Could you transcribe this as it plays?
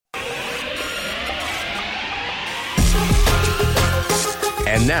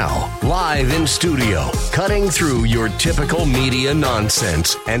And now, live in studio, cutting through your typical media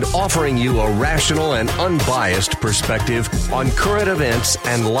nonsense and offering you a rational and unbiased perspective on current events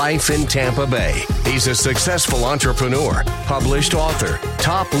and life in Tampa Bay. He's a successful entrepreneur, published author,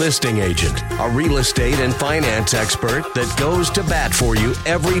 top listing agent, a real estate and finance expert that goes to bat for you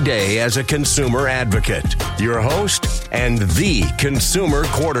every day as a consumer advocate. Your host and the consumer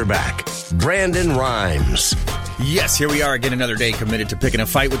quarterback, Brandon Rhymes. Yes, here we are again, another day committed to picking a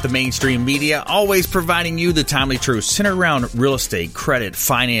fight with the mainstream media, always providing you the timely truth centered around real estate, credit,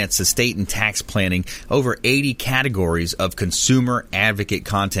 finance, estate, and tax planning. Over 80 categories of consumer advocate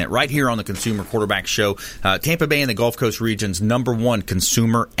content right here on the Consumer Quarterback Show. Tampa Bay and the Gulf Coast region's #1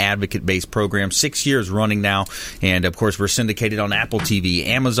 consumer advocate-based program, 6 years running now. And, of course, we're syndicated on Apple TV,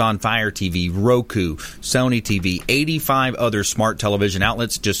 Amazon Fire TV, Roku, Sony TV, 85 other smart television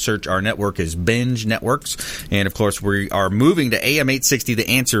outlets. Just search our network as Binge Networks. And, of course, we are moving to AM 860 The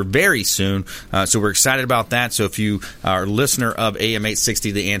Answer very soon, so we're excited about that. So if you are a listener of AM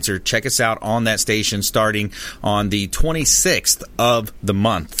 860 The Answer, check us out on that station starting on the 26th of the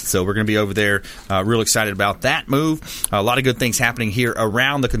month. So we're going to be over there, real excited about that move. A lot of good things happening here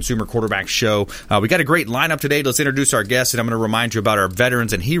around the Consumer Quarterback Show. We got a great lineup today. Let's introduce our guests, and I'm going to remind you about our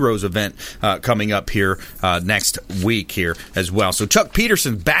Veterans and Heroes event coming up here next week here as well. So Chuck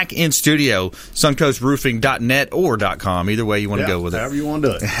Peterson back in studio, suncoastroofing.net or .com. Either way you want to go with it. However you want to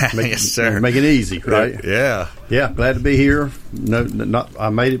do it. Yes, sir. Make it easy, right? Yeah. Yeah, glad to be here. I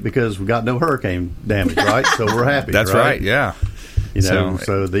made it because we got no hurricane damage, right? So we're happy. That's right, yeah. You know,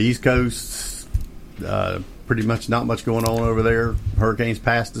 so the East Coast, pretty much not much going on over there. Hurricanes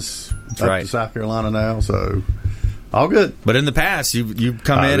passed us up to South Carolina now, so all good. But in the past, you've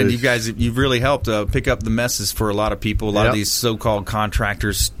come in and you've really helped pick up the messes for a lot of people. A lot of these so-called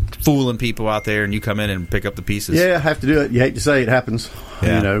contractors fooling people out there, and you come in and pick up the pieces. Yeah, have to do it. You hate to say it happens,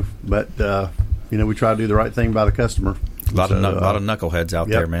 but we try to do the right thing by the customer. A lot of knuckleheads out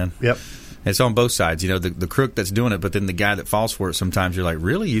there, man. Yep. It's on both sides. The crook that's doing it, but then the guy that falls for it. Sometimes you're like,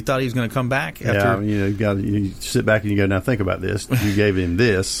 really? You thought he was going to come back? After? Yeah, you sit back and you go, now think about this. You gave him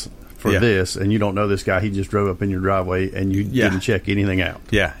this for this, and you don't know this guy. He just drove up in your driveway, and you didn't check anything out.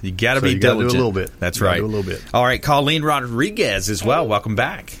 Yeah, you got to be diligent. Do a little bit. That's right. Do a little bit. All right, Colleen Rodriguez as well. Welcome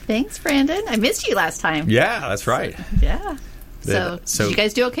back. Thanks, Brandon. I missed you last time. Yeah, that's right. So did you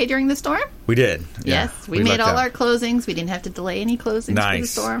guys do okay during the storm? We did. Yes, we made all our closings. We didn't have to delay any closings for the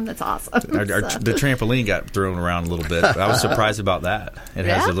storm. That's awesome. The trampoline got thrown around a little bit. I was surprised about that. It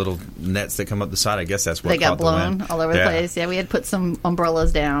has the little nets that come up the side. I guess that's what they got blown all over the place. Yeah, we had put some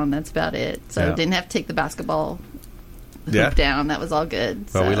umbrellas down. That's about it. So didn't have to take the basketball hoop down. That was all good.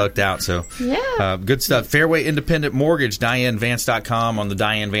 Well, we lucked out. So good stuff. Fairway Independent Mortgage, DianeVance.com on the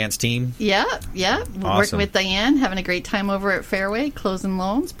Diane Vance team. Yeah. Awesome. Working with Diane, having a great time over at Fairway, closing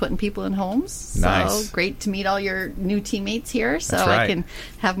loans, putting people in homes. Nice. So great to meet all your new teammates here, so I can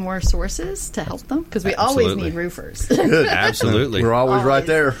have more sources to help them, because we always need roofers. Good. Absolutely. We're always right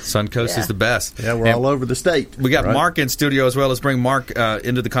there. Suncoast is the best. Yeah, we're all over the state. We got Mark in studio as well. Let's bring Mark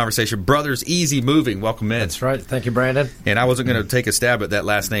into the conversation. Brothers Easy Moving. Welcome in. That's right. Thank you, Brandon. And I wasn't going to take a stab at that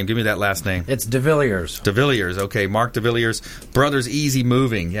last name. Give me that last name. It's DeVilliers. DeVilliers. Okay, Mark DeVilliers. Brothers Easy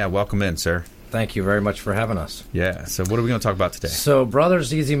Moving. Yeah, welcome in, sir. Thank you very much for having us. Yeah, so what are we going to talk about today? So,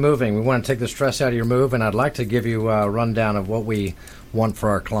 Brothers Easy Moving. We want to take the stress out of your move, and I'd like to give you a rundown of what we want for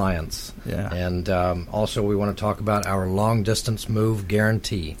our clients. Yeah. And also we want to talk about our long-distance move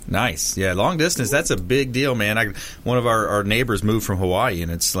guarantee. Nice. Yeah, long distance, that's a big deal, man. One of our neighbors moved from Hawaii,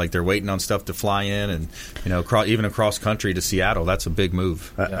 and it's like they're waiting on stuff to fly in, and even across country to Seattle. That's a big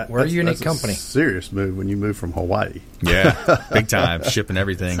move. We're a unique company. Serious move when you move from Hawaii. Yeah, big time. Shipping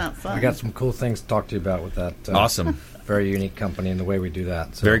everything. We got some cool things to talk to you about with that. Awesome. Very unique company in the way we do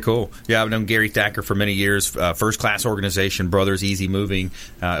that. So. Very cool. Yeah, I've known Gary Thacker for many years. First-class organization, Brothers Easy Moving,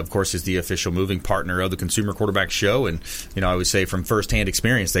 of course, is the official moving partner of the Consumer Quarterback Show. And, I would say from firsthand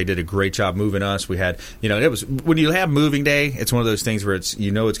experience, they did a great job moving us. We had, it was when you have moving day, it's one of those things where it's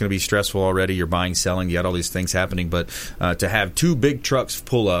it's going to be stressful already. You're buying, selling, you got all these things happening. But to have 2 big trucks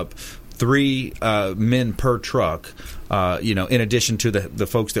pull up, 3 men per truck, in addition to the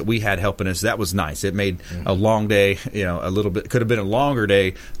folks that we had helping us, that was nice. It made a long day, a little bit, could have been a longer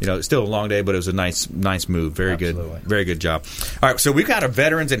day, still a long day, but it was a nice move. Very Absolutely. Good. Very good job. All right, so we've got a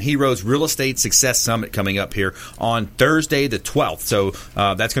Veterans and Heroes Real Estate Success Summit coming up here on Thursday the 12th. So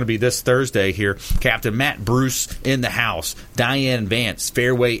that's going to be this Thursday here. Captain Matt Bruce in the house. Diane Vance,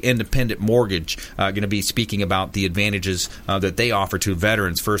 Fairway Independent Mortgage, going to be speaking about the advantages that they offer to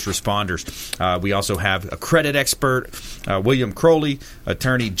veterans, first responders. We also have a credit expert, William Crowley,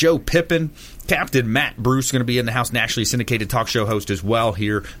 attorney Joe Pippin, Captain Matt Bruce going to be in the house, nationally syndicated talk show host as well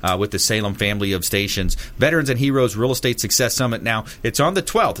here with the Salem family of stations. Veterans and Heroes Real Estate Success Summit. Now, it's on the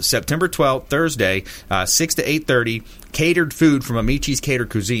 12th, September 12th, Thursday, 6 to 8:30. Catered food from Amici's Catered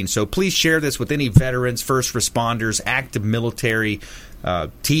Cuisine. So please share this with any veterans, first responders, active military,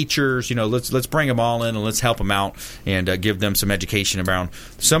 teachers. Let's bring them all in and let's help them out and give them some education around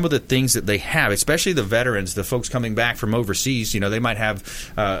some of the things that they have, especially the veterans, the folks coming back from overseas. They might have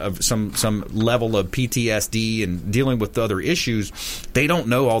some level of PTSD and dealing with other issues. They don't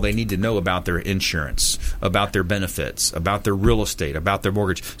know all they need to know about their insurance, about their benefits, about their real estate, about their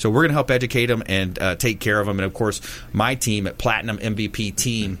mortgage. So we're going to help educate them and take care of them. And of course, my team at Platinum MVP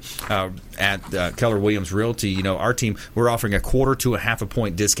Team at Keller Williams Realty, our team, we're offering 1/4 to 1/2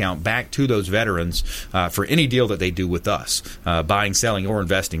 point discount back to those veterans for any deal that they do with us, buying, selling, or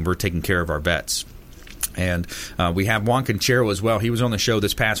investing. We're taking care of our vets. And we have Juan Conchero as well. He was on the show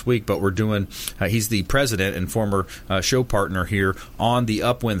this past week, but we're doing he's the president and former show partner here on the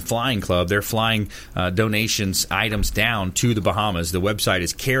Upwind Flying Club. They're flying donations items down to the Bahamas. The website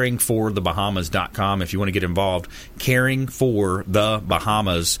is caringforthebahamas.com if you want to get involved.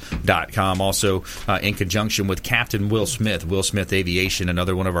 caringforthebahamas.com. Also in conjunction with Captain Will Smith Aviation,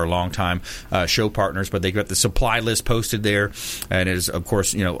 another one of our longtime show partners. But they got the supply list posted there, and it is, of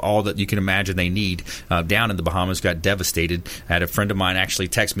course, all that you can imagine they need. Down in the Bahamas, got devastated. I had a friend of mine actually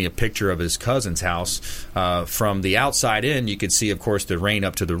text me a picture of his cousin's house. From the outside in, you could see, of course, the rain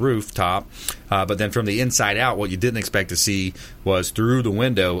up to the rooftop. But then from the inside out, what you didn't expect to see was through the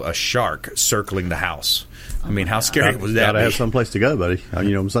window a shark circling the house. I mean, how scary was that? Got to have some place to go, buddy.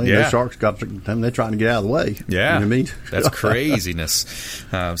 You know what I'm saying? Yeah. Those sharks they're trying to get out of the way. Yeah. You know what I mean? That's craziness.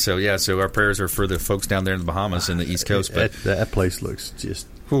 So our prayers are for the folks down there in the Bahamas and the East Coast. But that place looks just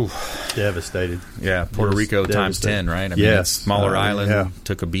devastated. Yeah, Puerto Rico times 10, right? I mean, it's smaller island,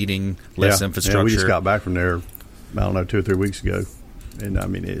 took a beating, less infrastructure. Yeah, we just got back from there, I don't know, 2 or 3 weeks ago. And, I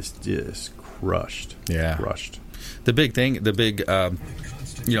mean, it's just crushed. Yeah. Crushed. The big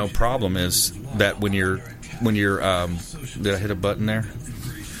problem is that when you're did I hit a button there?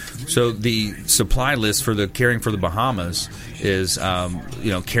 So the supply list for the Caring for the Bahamas is,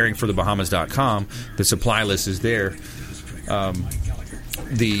 caringforthebahamas.com. The supply list is there.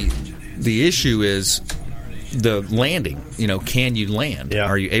 The issue is the landing. Can you land? Yeah.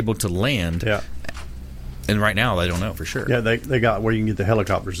 Are you able to land? Yeah. And right now, they don't know for sure. Yeah, they got where you can get the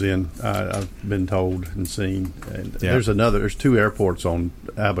helicopters in. I've been told and seen. And there's 2 airports on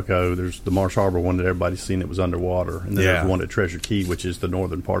Abaco. There's the Marsh Harbor one that everybody's seen that was underwater, and then there's one at Treasure Key, which is the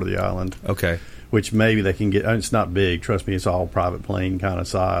northern part of the island. Okay. Which maybe they can get. It's not big. Trust me, it's all private plane kind of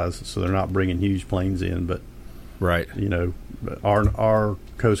size, so they're not bringing huge planes in. But right, our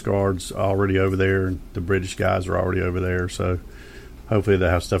Coast Guard's already over there, and the British guys are already over there, so. Hopefully they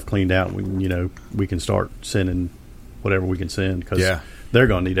have stuff cleaned out and we can start sending whatever we can send because they're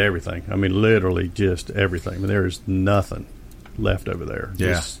going to need everything. I mean, literally just everything. I mean, there is nothing left over there.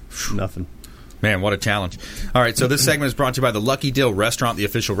 Just nothing. Man, what a challenge. All right, so this segment is brought to you by the Lucky Dill Restaurant, the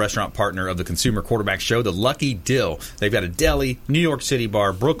official restaurant partner of the Consumer Quarterback Show. The Lucky Dill. They've got a deli, New York City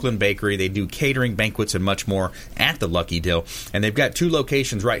bar, Brooklyn bakery. They do catering, banquets, and much more at the Lucky Dill. And they've got 2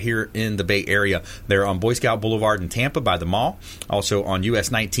 locations right here in the Bay Area. They're on Boy Scout Boulevard in Tampa by the mall. Also on US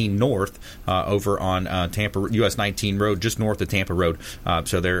 19 North over on Tampa US 19 Road, just north of Tampa Road.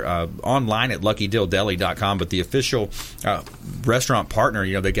 So they're online at luckydilldeli.com. But the official restaurant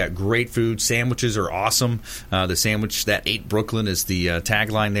partner, they got great food, sandwiches are awesome. The sandwich that ate Brooklyn is the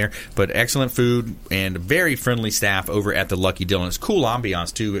tagline there. But excellent food and very friendly staff over at the Lucky Dill. And it's cool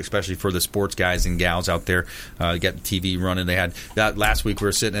ambiance, too, especially for the sports guys and gals out there. You got the TV running. They had that last week. We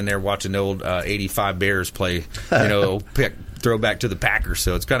were sitting in there watching the old 85 Bears play, throwback to the Packers.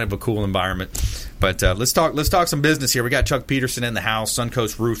 So it's kind of a cool environment. But let's talk some business here. We got Chuck Peterson in the house,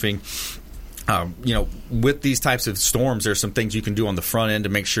 Suncoast Roofing. With these types of storms, there's some things you can do on the front end to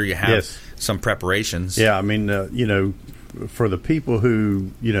make sure you have some preparations. Yeah, I mean, for the people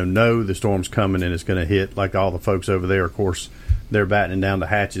who, know the storm's coming and it's going to hit, like all the folks over there, of course, they're battening down the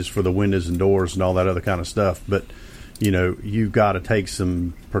hatches for the windows and doors and all that other kind of stuff. But, you've got to take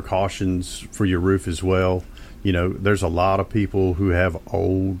some precautions for your roof as well. There's a lot of people who have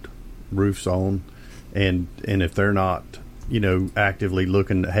old roofs on, and if they're not actively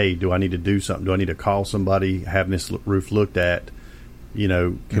looking, hey, do I need to do something? Do I need to call somebody, having this roof looked at?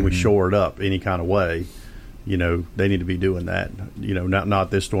 Can we shore it up any kind of way? They need to be doing that.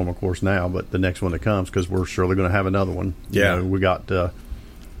 Not this storm, of course, now, but the next one that comes, because we're surely going to have another one. Yeah. We got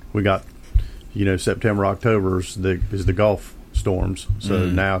September, October is the Gulf storms. So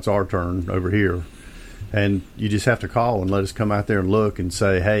now it's our turn over here. And you just have to call and let us come out there and look and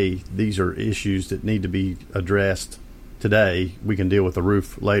say, hey, these are issues that need to be addressed today. We can deal with the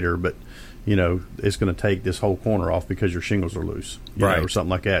roof later, but, it's going to take this whole corner off because your shingles are loose, right, or something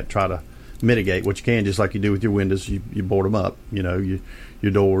like that. Try to mitigate what you can, just like you do with your windows. You board them up, your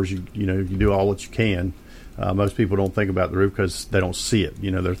doors, you do all what you can. Most people don't think about the roof because they don't see it.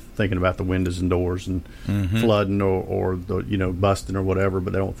 They're thinking about the windows and doors and flooding or the busting or whatever,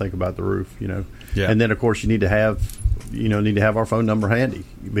 but they don't think about the roof. Yeah. And then of course you need to have our phone number handy,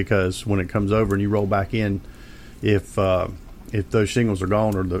 because when it comes over and you roll back in, if those shingles are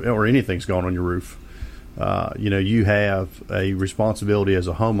gone or anything's gone on your roof, you have a responsibility as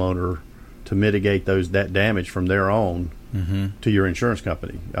a homeowner to mitigate that damage from there on to your insurance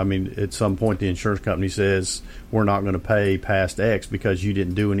company. I mean, at some point the insurance company says, we're not going to pay past X because you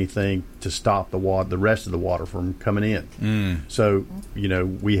didn't do anything to stop the rest of the water from coming in. So,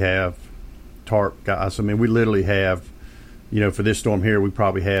 we have tarp guys. I mean, we literally have, for this storm here, we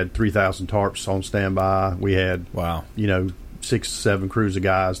probably had 3,000 tarps on standby. We had, 6-7 crews of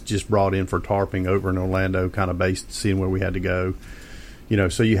guys just brought in for tarping over in Orlando, kind of based, seeing where we had to go.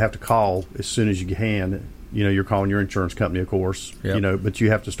 So you have to call as soon as you can. You're calling your insurance company, of course. Yep. But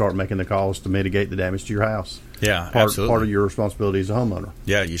you have to start making the calls to mitigate the damage to your house. Yeah, absolutely. Part of your responsibility as a homeowner.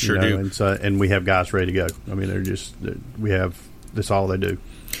 Yeah, you sure do. And we have guys ready to go. I mean, that's all they do.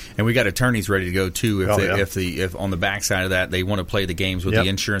 And we got attorneys ready to go too. If on the backside of that they want to play the games with the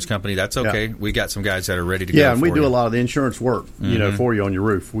insurance company, that's okay. Yeah. We got some guys that are ready to go. Yeah, and we do a lot of the insurance work, for you on your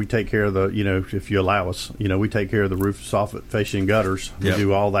roof. We take care of if you allow us, we take care of the roof, soffit, fascia, and gutters. We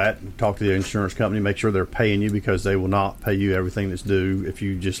do all that. Talk to the insurance company, make sure they're paying you, because they will not pay you everything that's due if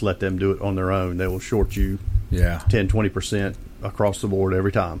you just let them do it on their own. They will short you 10-20% across the board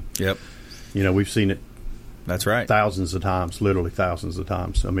every time. Yep. We've seen it. That's right. Thousands of times, literally thousands of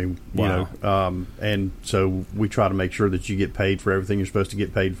times. I mean, and so we try to make sure that you get paid for everything you're supposed to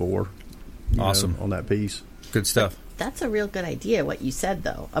get paid for. Awesome. On that piece. Good stuff. That's a real good idea, what you said,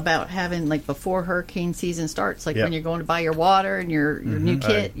 though, about having, before hurricane season starts, when you're going to buy your water and your new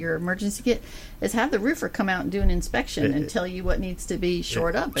kit, your emergency kit, is have the roofer come out and do an inspection and tell you what needs to be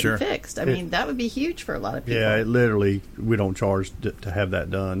shored up and fixed. I mean, that would be huge for a lot of people. Yeah, literally, we don't charge to have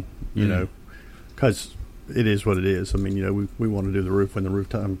that done, because it is what it is. I mean, we want to do the roof when the roof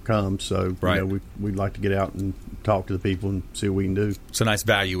time comes. So, we'd like to get out and talk to the people and see what we can do. It's a nice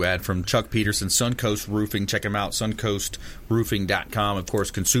value add from Chuck Peterson, Suncoast Roofing. Check him out, suncoastroofing.com. Of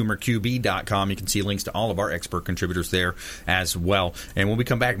course, consumerqb.com. You can see links to all of our expert contributors there as well. And when we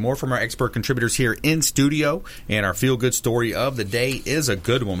come back, more from our expert contributors here in studio. And our feel-good story of the day is a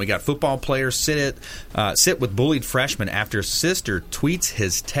good one. We got football players sit with bullied freshman after sister tweets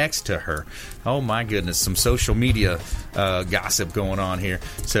his text to her. Oh, my goodness. Some social media gossip going on here.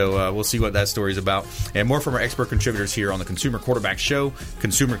 So we'll see what that story is about. And more from our expert contributors here on the Consumer Quarterback Show,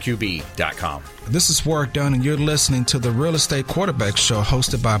 consumerqb.com. This is Warwick Dunn, and you're listening to the Real Estate Quarterback Show,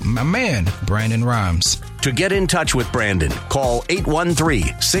 hosted by my man, Brandon Rhymes. To get in touch with Brandon, call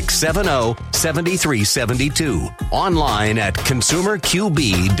 813-670-7372. Online at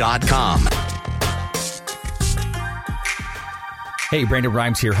consumerqb.com. Hey, Brandon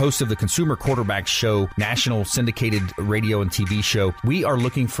Rhymes here, host of the Consumer Quarterback Show, national syndicated radio and TV show. We are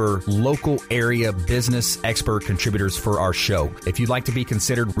looking for local area business expert contributors for our show. If you'd like to be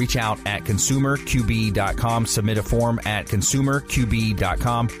considered, reach out at consumerqb.com, submit a form at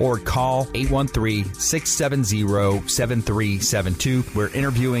consumerqb.com, or call 813-670-7372. We're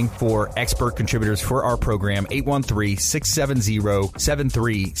interviewing for expert contributors for our program,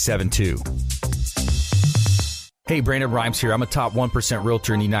 813-670-7372. Hey, Brandon Rhymes here. I'm a top 1%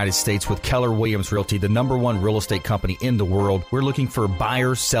 realtor in the United States with Keller Williams Realty, the #1 real estate company in the world. We're looking for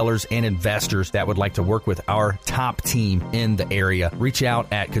buyers, sellers, and investors that would like to work with our top team in the area. Reach out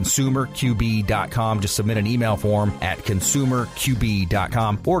at consumerqb.com. Just submit an email form at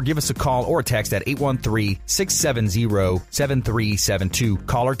consumerqb.com, or give us a call or a text at 813-670-7372.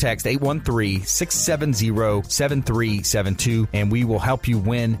 Call or text 813-670-7372, and we will help you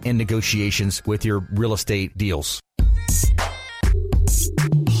win in negotiations with your real estate deals.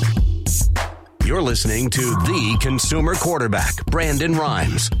 You're listening to the Consumer Quarterback, Brandon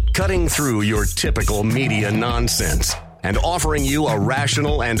Rhymes, cutting through your typical media nonsense and offering you a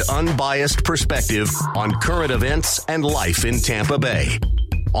rational and unbiased perspective on current events and life in Tampa Bay.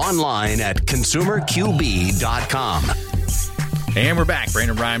 Online at consumerqb.com. And we're back.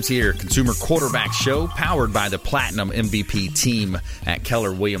 Brandon Rhymes here. Consumer Quarterback Show, powered by the Platinum MVP team at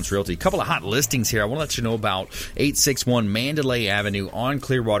Keller Williams Realty. A couple of hot listings here. I want to let you know about 861 Mandalay Avenue on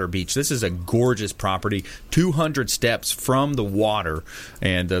Clearwater Beach. This is a gorgeous property, 200 steps from the water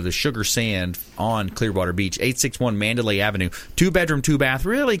and the sugar sand on Clearwater Beach. 861 Mandalay Avenue, 2-bedroom, 2-bath.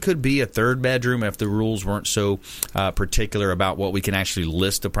 Really could be a 3rd bedroom if the rules weren't so particular about what we can actually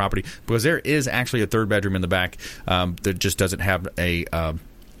list the property, because there is actually a 3rd bedroom in the back that just doesn't have a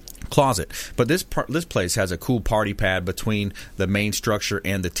closet. But this place has a cool party pad between the main structure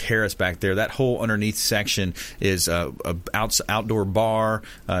and the terrace back there. That whole underneath section is a outdoor bar,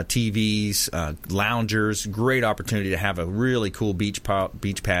 TVs, loungers. Great opportunity to have a really cool beach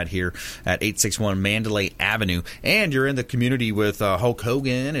pad here at 861 Mandalay Avenue. And you're in the community with Hulk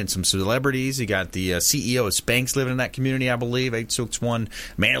Hogan and some celebrities. You got the CEO of Spanx living in that community, I believe. 861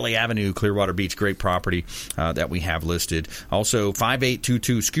 Mandalay Avenue, Clearwater Beach. Great property that we have listed. Also,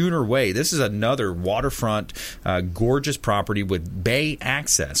 5822 Schooner Way. This is another waterfront, gorgeous property with bay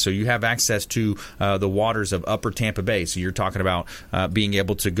access. So you have access to the waters of Upper Tampa Bay. So you're talking about being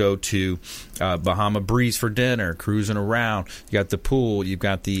able to go to Bahama Breeze for dinner, cruising around. You got the pool. You've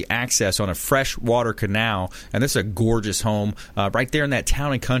got the access on a freshwater canal. And this is a gorgeous home right there in that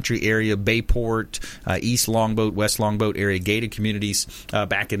town and country area, Bayport, East Longboat, West Longboat area, gated communities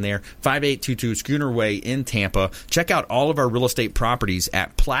back in there. 5822 Schooner Way in Tampa. Check out all of our real estate properties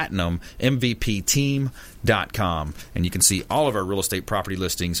at PlatinumMVPTeam.com. And you can see all of our real estate property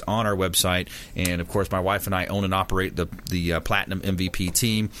listings on our website. And, of course, my wife and I own and operate the Platinum MVP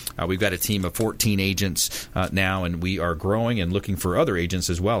team. We've got a team of 14 agents now, and we are growing and looking for other agents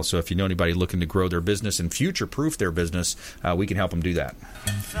as well. So if you know anybody looking to grow their business and future-proof their business, we can help them do that.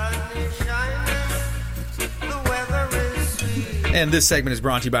 And this segment is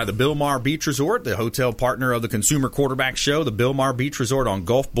brought to you by the Bilmar Beach Resort, the hotel partner of the Consumer Quarterback Show. The Bilmar Beach Resort on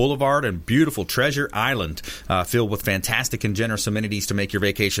Gulf Boulevard and beautiful Treasure Island, filled with fantastic and generous amenities to make your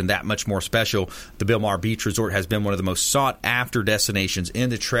vacation that much more special. The Bilmar Beach Resort has been one of the most sought-after destinations in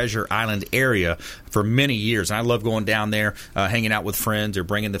the Treasure Island area for many years. And I love going down there, hanging out with friends or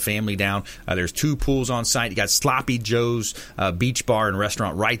bringing the family down. There's 2 pools on site. You got Sloppy Joe's Beach Bar and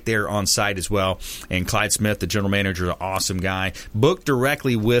Restaurant right there on site as well. And Clyde Smith, the general manager, is an awesome guy. Book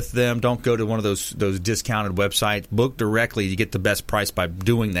directly with them. Don't go to one of those discounted websites. Book directly. You get the best price by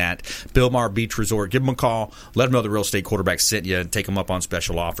doing that. Bilmar Beach Resort. Give them a call. Let them know the Real Estate Quarterback sent you, and take them up on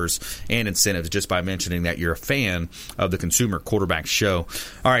special offers and incentives just by mentioning that you're a fan of the Consumer Quarterback Show.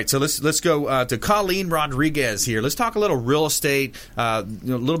 All right, so let's go to Colleen Rodriguez here. Let's talk a little real estate, a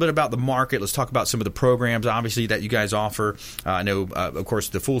little bit about the market. Let's talk about some of the programs, obviously, that you guys offer. I know, of course,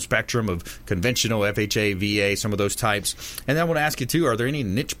 the full spectrum of conventional, FHA, VA, some of those types. And then I want to ask you, too, are there any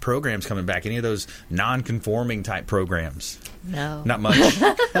niche programs coming back? Any of those non-conforming type programs? No. Not much.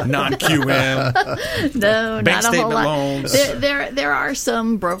 Non-QM. No, bank not a whole statement lot. loans. There are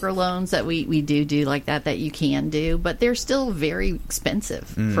some broker loans that we do like that you can do, but they're still very expensive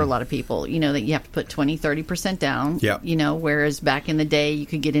for a lot of people. You know, that you have to put 20-30% down. Yep. You know, whereas back in the day you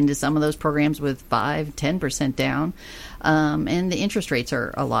could get into some of those programs with 5-10% down. And the interest rates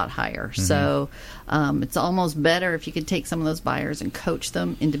are a lot higher. Mm-hmm. So it's almost better if you could take some of those buyers and coach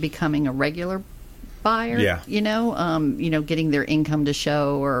them into becoming a regular buyer. Yeah. Getting their income to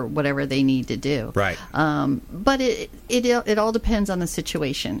show or whatever they need to do. Right. But it all depends on the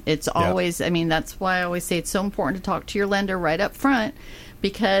situation. It's always, that's why I always say it's so important to talk to your lender right up front,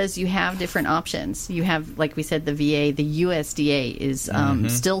 because you have different options. You have, like we said, the VA, the USDA is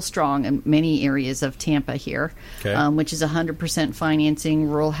still strong in many areas of Tampa here, which is 100% financing,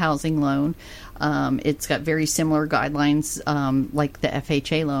 rural housing loan. It's got very similar guidelines like the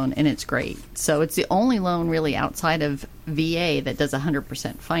FHA loan, and it's great. So it's the only loan really outside of VA that does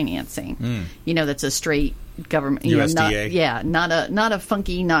 100% financing. That's a straight government USDA. Not a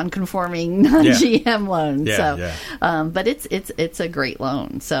funky non-conforming non-GM loan. But it's a great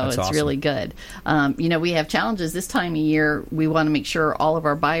loan, so that's awesome. Really good. We have challenges this time of year. We want to make sure all of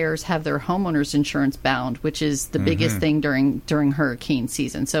our buyers have their homeowners insurance bound, which is the biggest thing during hurricane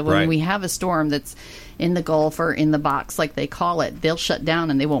season. So when we have a storm that's in the Gulf or in the box, like they call it, they'll shut down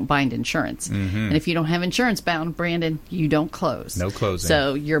and they won't bind insurance. And if you don't have insurance bound, Brandon, you don't close. No closing.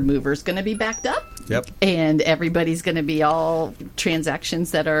 So your mover's going to be backed up. Yep. And everybody's going to be all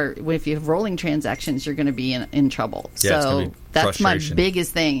transactions that are, if you have rolling transactions, you're going to be in trouble. Yeah, so that's my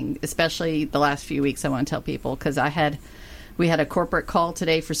biggest thing, especially the last few weeks I want to tell people, because we had a corporate call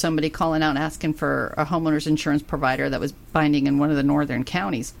today for somebody calling out asking for a homeowner's insurance provider that was binding in one of the northern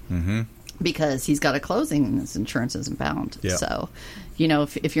counties. Because he's got a closing and his insurance isn't bound. Yep. So,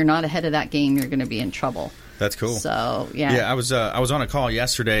 if you're not ahead of that game, you're going to be in trouble. That's cool. So, yeah. I was on a call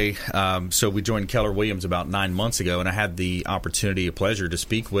yesterday. So we joined Keller Williams about 9 months ago, and I had the opportunity, a pleasure, to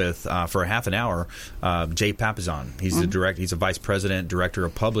speak with, for a half an hour, Jay Papazon. He's he's a vice president, director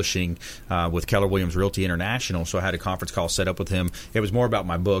of publishing with Keller Williams Realty International. So I had a conference call set up with him. It was more about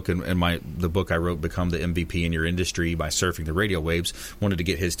my book and the book I wrote, Become the MVP in Your Industry by Surfing the Radio Waves. Wanted to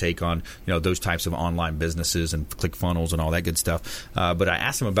get his take on those types of online businesses and ClickFunnels and all that good stuff. But I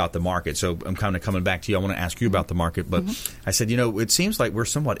asked him about the market. So I'm kind of coming back to you. I want to ask you about the market, but I said, it seems like we're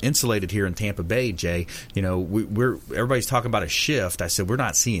somewhat insulated here in Tampa Bay, Jay. Everybody's talking about a shift. I said, we're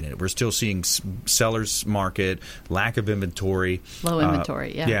not seeing it. We're still seeing sellers market, lack of inventory, low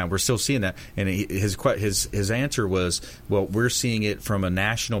inventory. Yeah, we're still seeing that. And his answer was, well, we're seeing it from a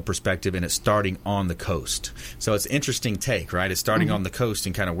national perspective, and it's starting on the coast. So it's an interesting take, right? It's starting on the coast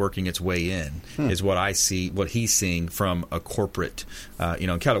and kind of working its way in is what I see, what he's seeing from a corporate.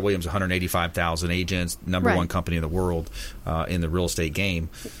 Keller Williams, 185,000 agents, number one company in the world in the real estate game.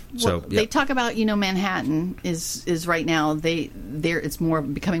 So they talk about Manhattan is right now it's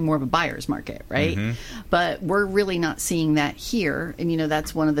becoming more of a buyer's market, right? But we're really not seeing that here, and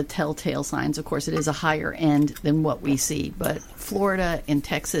that's one of the telltale signs. Of course, it is a higher end than what we see, but Florida and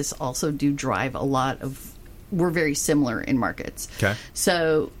Texas also do drive a lot of. We're very similar in markets. Okay.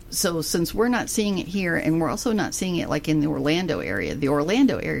 So since we're not seeing it here, and we're also not seeing it like in the Orlando area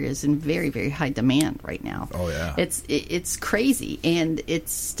is in very, very high demand right now. Oh yeah. It's crazy, and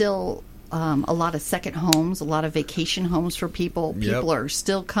it's still a lot of second homes, a lot of vacation homes for people. People are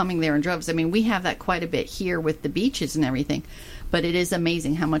still coming there in droves. I mean, we have that quite a bit here with the beaches and everything, but it is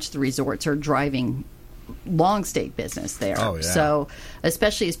amazing how much the resorts are driving long stay business there. Oh, yeah. So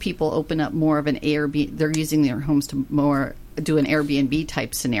especially as people open up more of an Airbnb, they're using their homes to more do an Airbnb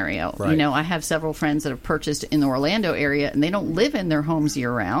type scenario. Right. I have several friends that have purchased in the Orlando area, and they don't live in their homes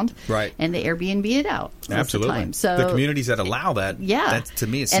year round. Right. And they Airbnb it out. Absolutely. The time. So the communities that allow that, that to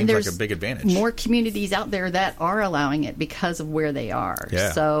me, it seems like a big advantage. More communities out there that are allowing it because of where they are.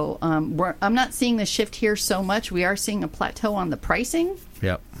 Yeah. So I'm not seeing the shift here so much. We are seeing a plateau on the pricing.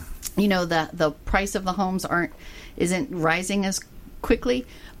 Yep. The price of the homes isn't rising as quickly,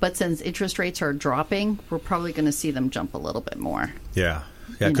 but since interest rates are dropping, we're probably going to see them jump a little bit more. Yeah.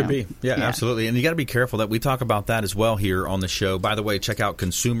 Yeah, it could be. Yeah, absolutely. And you got to be careful that we talk about that as well here on the show. By the way, check out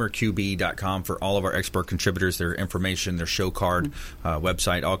consumerqb.com for all of our expert contributors, their information, their show card,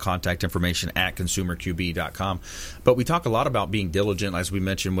 website, all contact information at consumerqb.com. But we talk a lot about being diligent, as we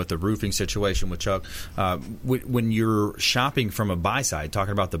mentioned with the roofing situation with Chuck. When you're shopping from a buy side,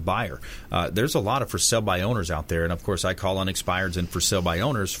 talking about the buyer, there's a lot of for sale by owners out there. And, of course, I call on expireds and for sale by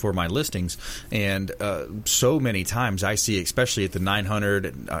owners for my listings. And so many times I see, especially at the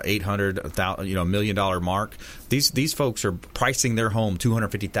 900, 800, $1 million mark. These folks are pricing their home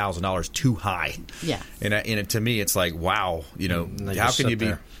 $250,000 too high. Yeah, and to me, it's like, wow, how can you be?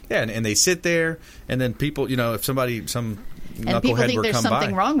 There. Yeah, and they sit there, and then people, if somebody some. And people think there's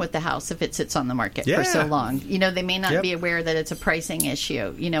something wrong with the house if it sits on the market for so long. They may not be aware that it's a pricing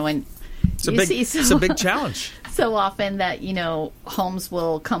issue. And it's a big challenge. So often that homes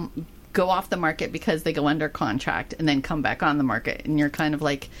will go off the market because they go under contract and then come back on the market, and you're kind of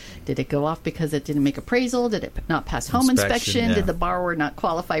like, did it go off because it didn't make appraisal? Did it not pass home inspection? Yeah. Did the borrower not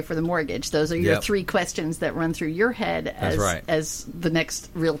qualify for the mortgage? Those are your three questions that run through your head as the next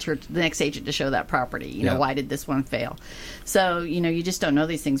realtor, the next agent to show that property. Why did this one fail? So you just don't know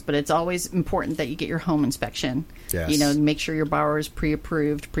these things, but it's always important that you get your home inspection. Yes. Make sure your borrower is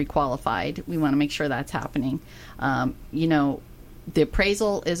pre-approved, pre-qualified. We want to make sure that's happening. The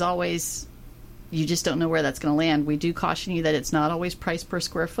appraisal is always, you just don't know where that's going to land. We do caution you that it's not always price per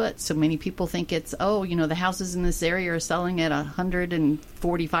square foot. So many people think it's, the houses in this area are selling at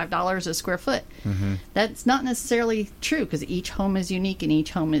 $145 a square foot. Mm-hmm. That's not necessarily true because each home is unique and each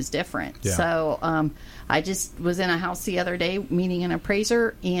home is different. Yeah. So I just was in a house the other day meeting an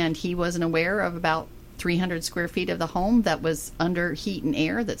appraiser, and he wasn't aware of about 300 square feet of the home that was under heat and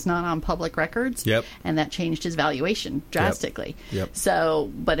air that's not on public records. Yep. And that changed his valuation drastically. Yep.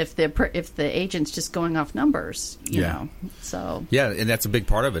 So, but if the agent's just going off numbers, you know, so. Yeah, and that's a big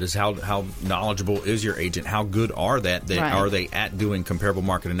part of it is how knowledgeable is your agent? How good are are they at doing comparable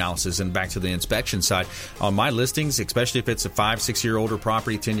market analysis? And back to the inspection side, on my listings, especially if it's a 5-6 year older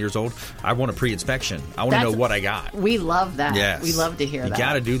property, 10 years old, I want a pre-inspection. I want to know what I got. We love that. Yes. We love to hear that. You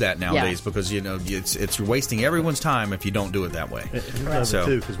got to do that nowadays because, it's It's wasting everyone's time if you don't do it that way. It does it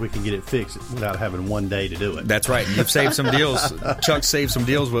too, because we can get it fixed without having one day to do it. That's right. You've saved some deals. Chuck saved some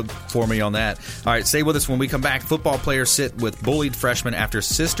deals for me on that. All right, stay with us when we come back. Football players sit with bullied freshman after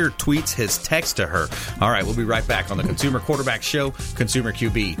sister tweets his text to her. All right, we'll be right back on the Consumer Quarterback Show,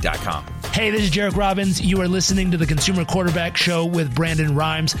 ConsumerQB.com. Hey, this is Jarek Robbins. You are listening to the Consumer Quarterback Show with Brandon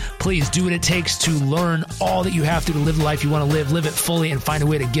Rhymes. Please do what it takes to learn all that you have to live the life you want to live it fully, and find a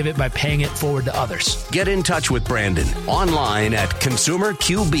way to give it by paying it forward to others. Get in touch with Brandon online at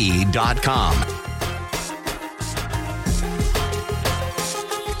ConsumerQB.com.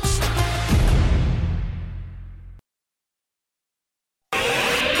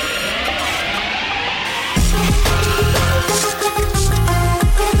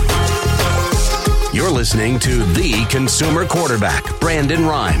 You're listening to The Consumer Quarterback, Brandon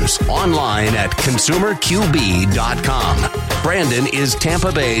Rhymes, online at ConsumerQB.com. Brandon is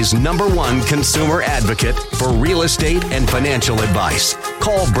Tampa Bay's #1 consumer advocate for real estate and financial advice.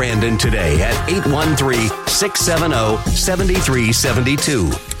 Call Brandon today at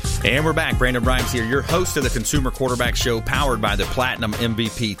 813-670-7372. And we're back. Brandon Rhymes here, your host of the Consumer Quarterback Show, powered by the Platinum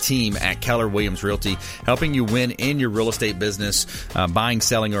MVP team at Keller Williams Realty, helping you win in your real estate business, buying,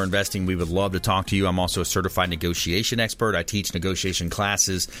 selling, or investing. We would love to talk to you. I'm also a certified negotiation expert. I teach negotiation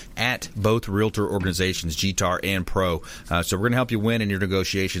classes at both realtor organizations, GTAR and Pro. So we're going to help you win in your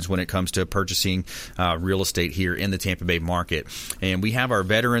negotiations when it comes to purchasing real estate here in the Tampa Bay market. And we have our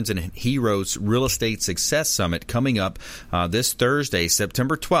Veterans and Heroes Real Estate Success Summit coming up this Thursday,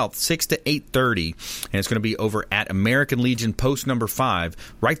 September 12th. 6 to 8:30, and it's going to be over at American Legion Post number 5,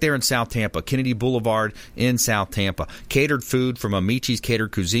 right there in South Tampa, Kennedy Boulevard in South Tampa. Catered food from Amici's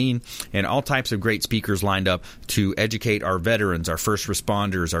Catered Cuisine, and all types of great speakers lined up to educate our veterans, our first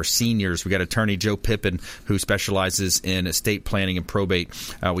responders, our seniors. We got attorney Joe Pippin, who specializes in estate planning and probate.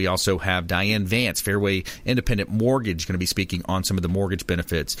 We also have Diane Vance, Fairway Independent Mortgage, going to be speaking on some of the mortgage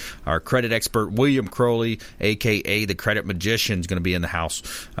benefits. Our credit expert William Crowley, a.k.a. the Credit Magician, is going to be in the house.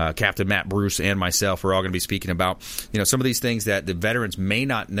 Captain Matt Bruce and myself, we're all going to be speaking about, some of these things that the veterans may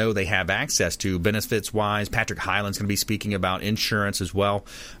not know they have access to, benefits-wise. Patrick Hyland's going to be speaking about insurance as well.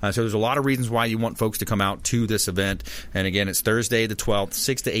 So there's a lot of reasons why you want folks to come out to this event. And again, it's Thursday the 12th,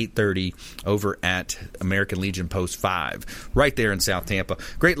 6 to 8:30 over at American Legion Post 5, right there in South Tampa.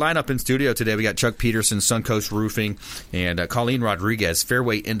 Great lineup in studio today. We got Chuck Peterson, Suncoast Roofing, and Colleen Rodriguez,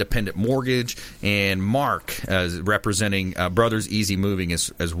 Fairway Independent Mortgage, and Mark representing Brothers Easy Moving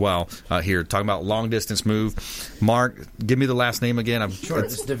as well here, talking about long-distance move. Mark, give me the last name again. Sure,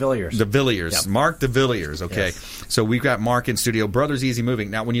 it's DeVilliers. DeVilliers. Yep. Mark DeVilliers, okay. Yes. So we've got Mark in studio. Brothers Easy Moving.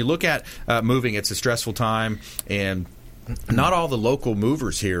 Now, when you look at moving, it's a stressful time, and not all the local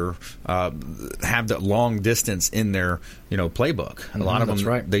movers here have that long distance in their playbook. A lot of them,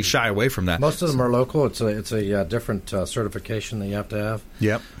 right. They shy away from that. Most of them are local. It's a different certification that you have to have.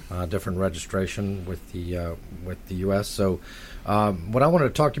 Yep. Different registration with the U.S. So what I want to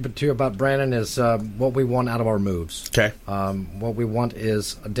talk to you about, Brandon, is what we want out of our moves. Okay. What we want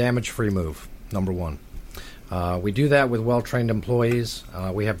is a damage-free move, number one. We do that with well-trained employees.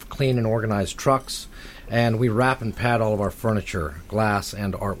 We have clean and organized trucks. And we wrap and pad all of our furniture, glass,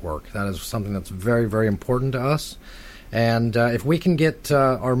 and artwork. That is something that's very, very important to us. And if we can get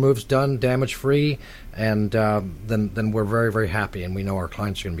our moves done damage-free, and then we're very, very happy, and we know our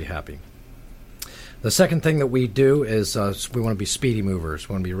clients are going to be happy. The second thing that we do is we want to be speedy movers.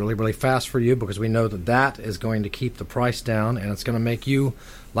 We want to be really, really fast for you, because we know that is going to keep the price down, and it's going to make you,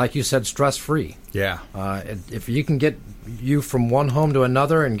 like you said, stress-free. Yeah. If you can get you from one home to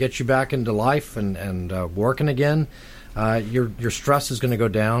another and get you back into life and working again, your stress is going to go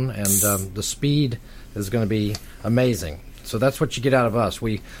down, and the speed is going to be amazing. So that's what you get out of us.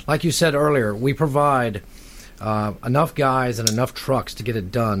 We, like you said earlier, we provide enough guys and enough trucks to get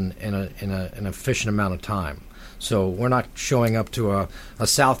it done in an efficient amount of time. So we're not showing up to a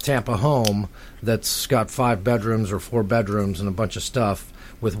South Tampa home that's got 5 bedrooms or 4 bedrooms and a bunch of stuff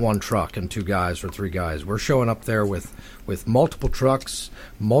with one truck and 2 guys or 3 guys. We're showing up there with multiple trucks,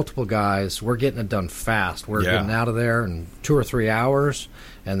 multiple guys. We're getting it done fast. We're getting out of there in 2 or 3 hours,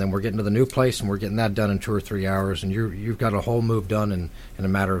 and then we're getting to the new place, and we're getting that done in 2 or 3 hours, and you've got a whole move done in a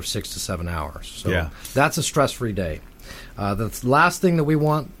matter of 6 to 7 hours. So that's a stress-free day. The last thing that we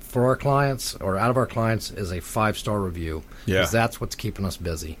want for our clients, or out of our clients, is a 5-star review. Yeah. Because that's what's keeping us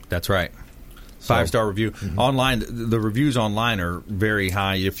busy. That's right. 5-star review. Online, the reviews online are very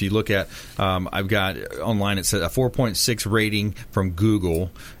high. If you look at, I've got online, it says a 4.6 rating from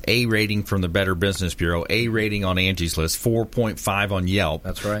Google, A rating from the Better Business Bureau, A rating on Angie's List, 4.5 on Yelp.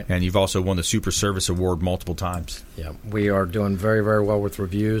 That's right. And you've also won the Super Service Award multiple times. Yeah, we are doing very, very well with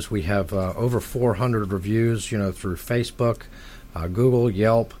reviews. We have over 400 reviews, through Facebook, Google,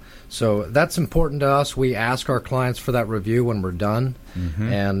 Yelp. So that's important to us. We ask our clients for that review when we're done.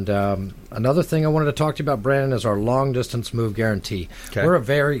 And another thing I wanted to talk to you about, Brandon, is our long-distance move guarantee. Okay. We're a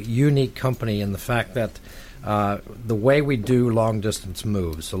very unique company in the fact that the way we do long-distance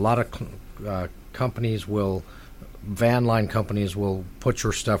moves, a lot of companies van line companies will put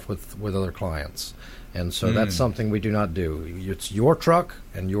your stuff with other clients. And so that's something we do not do. It's your truck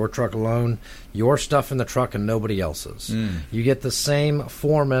and your truck alone, your stuff in the truck and nobody else's. You get the same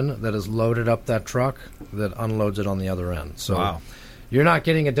foreman that has loaded up that truck that unloads it on the other end. So you're not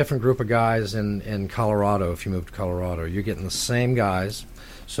getting a different group of guys in Colorado if you move to Colorado. You're getting the same guys.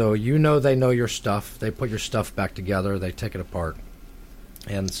 So they know your stuff. They put your stuff back together. They take it apart.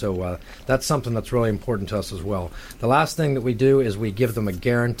 And so that's something that's really important to us as well. The last thing that we do is we give them a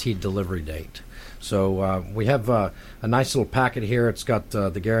guaranteed delivery date. So we have a nice little packet here. It's got the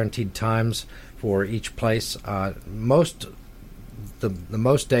guaranteed times for each place. The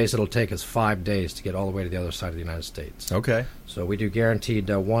most days it'll take is 5 days to get all the way to the other side of the United States. Okay. So we do guaranteed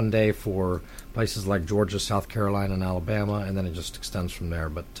 1 day for places like Georgia, South Carolina, and Alabama, and then it just extends from there.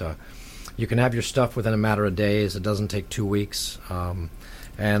 But you can have your stuff within a matter of days. It doesn't take 2 weeks.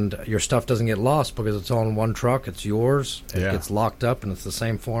 And your stuff doesn't get lost because it's all in one truck. It's yours. It gets locked up, and it's the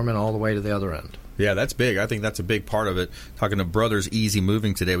same foreman all the way to the other end. Yeah, that's big. I think that's a big part of it. Talking to Brothers Easy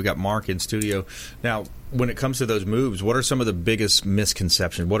Moving today, we got Mark in studio. Now, when it comes to those moves, what are some of the biggest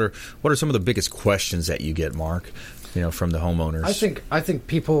misconceptions? What are some of the biggest questions that you get, Mark? From the homeowners. I think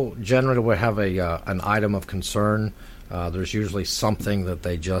people generally will have an item of concern. There's usually something that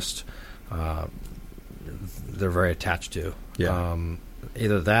they just they're very attached to. Yeah.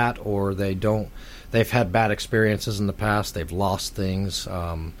 Either that or they've had bad experiences in the past. They've lost things.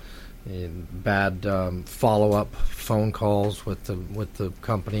 Bad follow-up phone calls with the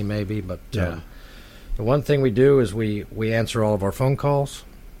company maybe, but the one thing we do is we answer all of our phone calls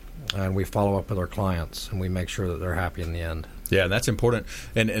and we follow up with our clients and we make sure that they're happy in the end. Yeah, that's important.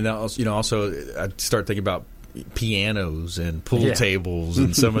 And also I start thinking about pianos and pool tables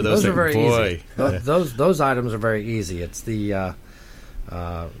and some of those are very easy. Yeah. Those items are very easy. It's the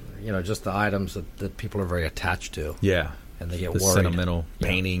just the items that people are very attached to. Yeah. And they get the worried. Sentimental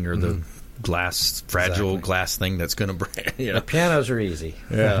painting or the fragile glass thing that's going to break. The pianos are easy.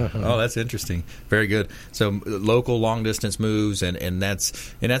 Yeah. Oh, that's interesting. Very good. So local long distance moves, and that's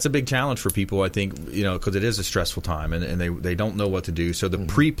a big challenge for people. I think because it is a stressful time, and they don't know what to do. So the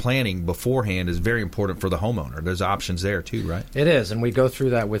pre-planning beforehand is very important for the homeowner. There's options there too, right? It is, and we go through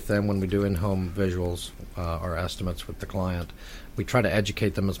that with them when we do in-home visuals or estimates with the client. We try to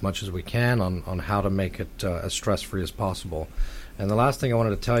educate them as much as we can on how to make it as stress-free as possible. And the last thing I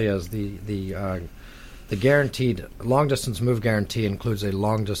wanted to tell you is the guaranteed long-distance move guarantee includes a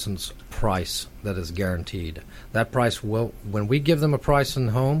long-distance price that is guaranteed. That price when we give them a price in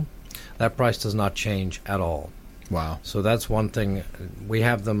home, that price does not change at all. Wow. So that's one thing. We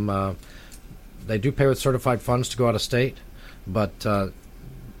have them, they do pay with certified funds to go out of state, but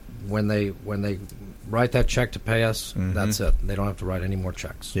when they write that check to pay us, that's it. They don't have to write any more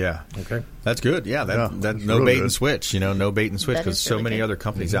checks. Yeah. Okay. That's good. Yeah. That no really bait good. And switch. No bait and switch because so really many good. other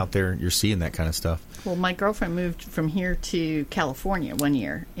companies out there, you're seeing that kind of stuff. Well, my girlfriend moved from here to California one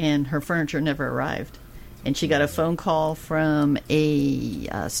year, and her furniture never arrived. And she got a phone call from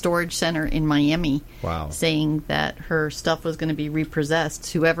a storage center in Miami saying that her stuff was going to be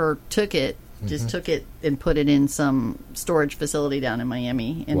repossessed. Whoever took it just took it and put it in some storage facility down in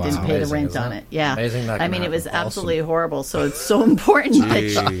Miami and didn't pay the rent on it. Yeah. Amazing. I mean, it was absolutely horrible. So it's so important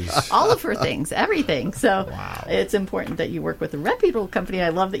that all of her things, everything. So it's important that you work with a reputable company. I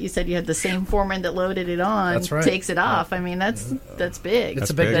love that you said you had the same foreman that loaded it on, takes it off. I mean, that's big.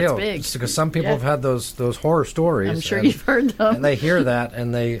 It's a big deal. Big. Because some people have had those horror stories. I'm sure you've heard them. And they hear that,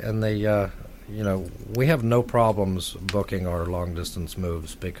 and they we have no problems booking our long distance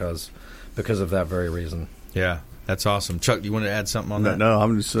moves because of that very reason. Yeah, that's awesome. Chuck, do you want to add something on that? No,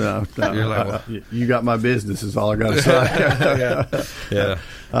 I'm just You're like, well, you got my business is all I got to say. Yeah.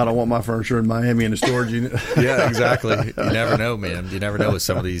 I don't want my furniture in Miami in the storage unit. Yeah, exactly. You never know, man. You never know with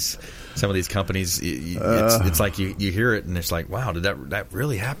some of these Some of these companies, it's like you hear it and it's like, wow, did that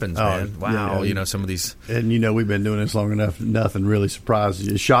really happen, man? Wow, yeah. Some of these. And we've been doing this long enough. Nothing really surprises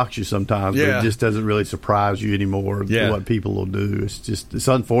you. It shocks you sometimes, but it just doesn't really surprise you anymore. What people will do. It's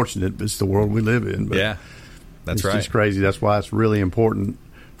unfortunate. But it's the world we live in. But that's right. It's just crazy. That's why it's really important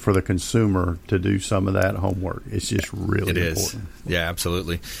for the consumer to do some of that homework. It's just really important. Yeah,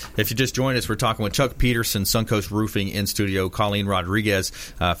 absolutely. If you just joined us, we're talking with Chuck Peterson, Suncoast Roofing in studio, Colleen Rodriguez,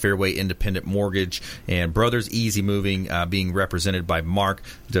 Fairway Independent Mortgage, and Brothers Easy Moving being represented by Mark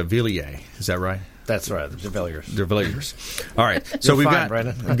DeVilliers. Is that right? That's right, the DeVilliers. All right, so we've got.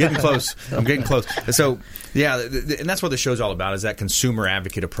 Brandon. I'm getting close. So, and that's what the show's all about, is that consumer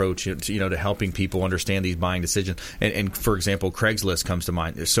advocate approach, to helping people understand these buying decisions. And for example, Craigslist comes to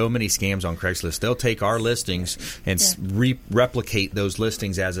mind. There's so many scams on Craigslist. They'll take our listings and replicate those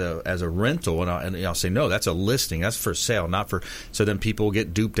listings as a rental, and I'll say, no, that's a listing, that's for sale, not for. So then people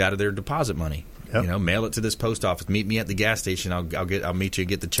get duped out of their deposit money. Yep. Mail it to this post office. Meet me at the gas station. I'll meet you.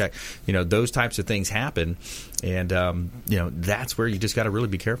 Get the check. Those types of things happen, and that's where you just got to really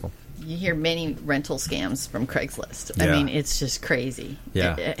be careful. You hear many rental scams from Craigslist. I mean, it's just crazy.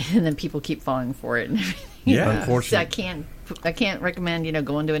 Yeah, and then people keep falling for it and everything. Unfortunately, so I can't recommend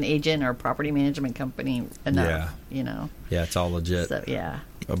going to an agent or a property management company enough. Yeah, it's all legit. So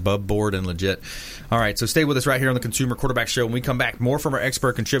above board and legit. All right, so stay with us right here on the Consumer Quarterback Show. When we come back, more from our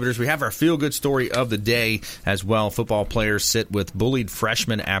expert contributors. We have our feel-good story of the day as well. Football players sit with bullied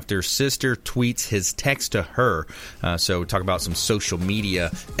freshman after sister tweets his text to her. So we talk about some social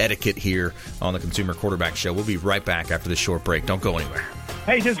media etiquette here on the Consumer Quarterback Show. We'll be right back after this short break. Don't go anywhere.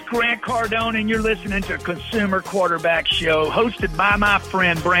 Hey, this is Grant Cardone, and you're listening to Consumer Quarterback Show, hosted by my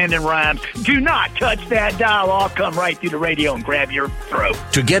friend Brandon Rhymes. Do not touch that dial. I'll come right through the radio and grab your throat.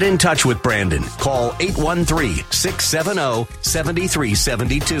 To get in touch with Brandon, call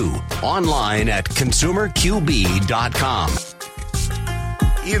 813-670-7372. Online at consumerqb.com.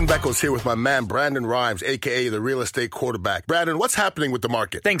 Ian Beckles here with my man Brandon Rhymes, a.k.a. the real estate quarterback. Brandon, what's happening with the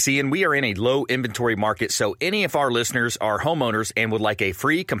market? Thanks, Ian. We are in a low inventory market, so any of our listeners are homeowners and would like a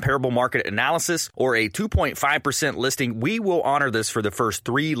free comparable market analysis or a 2.5% listing, we will honor this for the first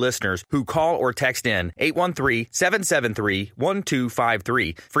 3 listeners who call or text in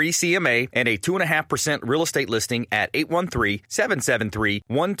 813-773-1253. Free CMA and a 2.5% real estate listing at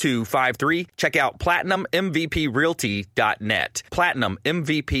 813-773-1253. Check out PlatinumMVPRealty.net.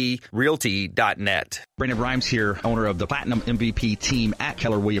 PlatinumMVPRealty.net. Brandon Rhymes here, owner of the Platinum MVP team at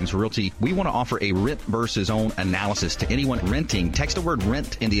Keller Williams Realty. We want to offer a rent versus own analysis to anyone renting. Text the word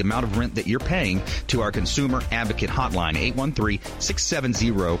rent and the amount of rent that you're paying to our consumer advocate hotline,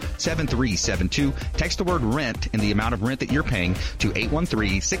 813-670-7372. Text the word rent and the amount of rent that you're paying to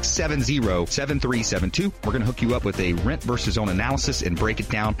 813-670-7372. We're going to hook you up with a rent versus own analysis and break it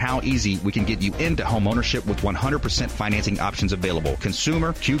down how easy we can get you into home ownership with 100% financing options available.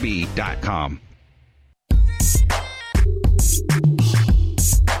 ConsumerQB.com.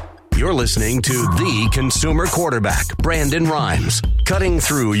 You're listening to the Consumer Quarterback, Brandon Rhymes, cutting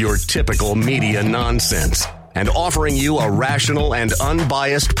through your typical media nonsense and offering you a rational and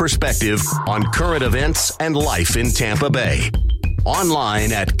unbiased perspective on current events and life in Tampa Bay.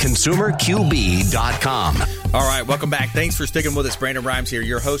 Online at consumerqb.com. All right, welcome back. Thanks for sticking with us. Brandon Rhymes here,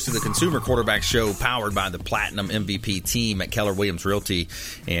 your host of the Consumer Quarterback Show, powered by the Platinum MVP team at Keller Williams Realty.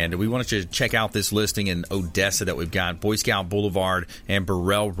 And we wanted you to check out this listing in Odessa that we've got, Boy Scout Boulevard and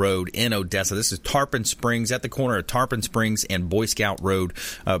Burrell Road in Odessa. This is Tarpon Springs, at the corner of Tarpon Springs and Boy Scout Road.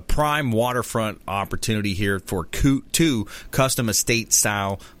 Prime waterfront opportunity here for 2 custom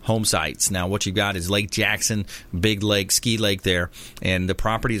estate-style home sites. Now, what you've got is Lake Jackson, big lake, ski lake there, and the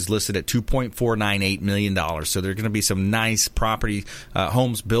property is listed at $2.498 million. So there are going to be some nice property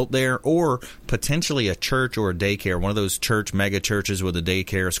homes built there, or potentially a church or a daycare, one of those church mega churches with a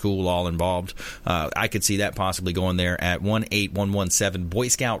daycare, school all involved. I could see that possibly going there at 18117 Boy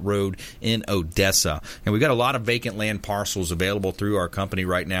Scout Road in Odessa. And we've got a lot of vacant land parcels available through our company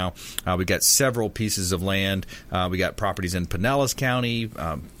right now. We've got several pieces of land. We got properties in Pinellas County,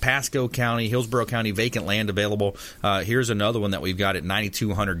 Pasco County, Hillsborough County, vacant land available. Here's another one that we've got at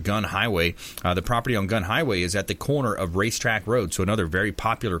 9200 Gun Highway. The property on Gun Highway is at the corner of Racetrack Road, so another very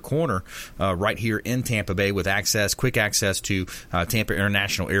popular corner right here in Tampa Bay with quick access to Tampa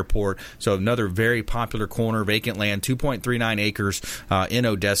International Airport. So another very popular corner, vacant land, 2.39 acres in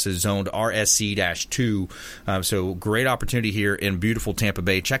Odessa, zoned RSC-2. So great opportunity here in beautiful Tampa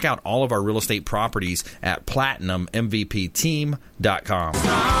Bay. Check out all of our real estate properties at PlatinumMVPTeam.com.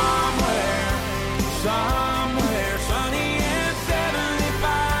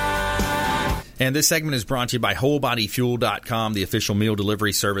 And this segment is brought to you by WholeBodyFuel.com, the official meal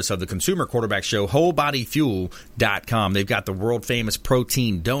delivery service of the Consumer Quarterback Show. WholeBodyFuel.com. They've got the world-famous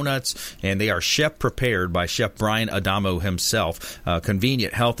protein donuts, and they are chef-prepared by Chef Brian Adamo himself.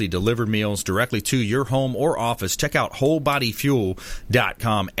 Convenient, healthy, delivered meals directly to your home or office. Check out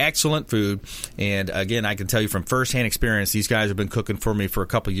WholeBodyFuel.com. Excellent food. And, again, I can tell you from firsthand experience, these guys have been cooking for me for a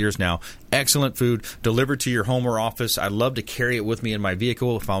couple of years now. Excellent food delivered to your home or office. I love to carry it with me in my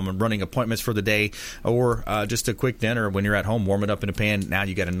vehicle if I'm running appointments for the day, or just a quick dinner when you're at home, warm it up in a pan. Now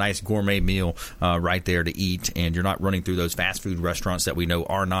you got a nice gourmet meal right there to eat, and you're not running through those fast food restaurants that we know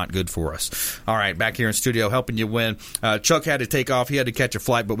are not good for us. All right, back here in studio helping you win. Chuck had to take off. He had to catch a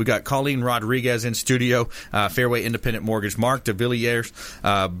flight, but we got Colleen Rodriguez in studio, Fairway Independent Mortgage, Mark DeVilliers,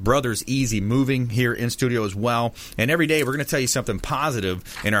 Brothers Easy Moving here in studio as well. And every day we're going to tell you something positive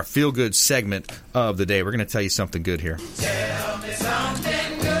in our Feel Good segment of the day. We're going to tell you something good here. Tell me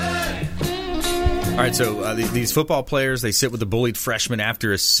something good. All right, so these football players, they sit with the bullied freshman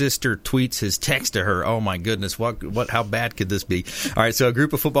after his sister tweets his text to her. Oh, my goodness, how bad could this be? All right, so a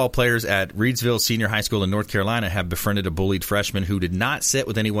group of football players at Reidsville Senior High School in North Carolina have befriended a bullied freshman who did not sit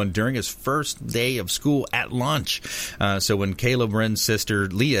with anyone during his first day of school at lunch. So when Caleb Wren's sister,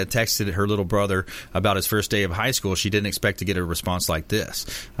 Leah, texted her little brother about his first day of high school, she didn't expect to get a response like this.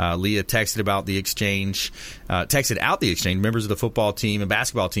 Leah texted out the exchange. Members of the football team and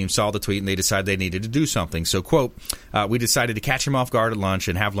basketball team saw the tweet, and they decided they needed to do something. So, quote, we decided to catch him off guard at lunch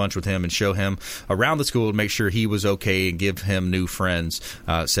and have lunch with him and show him around the school to make sure he was okay and give him new friends,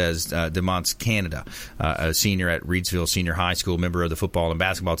 says DeMonts Canada, a senior at Reidsville Senior High School, member of the football and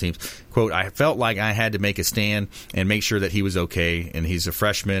basketball teams. Quote, I felt like I had to make a stand and make sure that he was okay, and he's a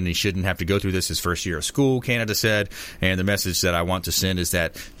freshman, and he shouldn't have to go through this his first year of school, Canada said, and the message that I want to send is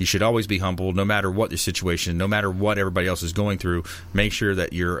that you should always be humble, no matter what your situation, no matter what everybody else is going through, make sure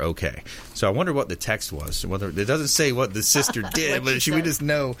that you're okay. So I wonder what the text was. Whether it doesn't say what the sister did, but we just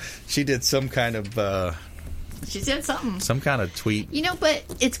know she did some kind of she did something. Some kind of tweet. But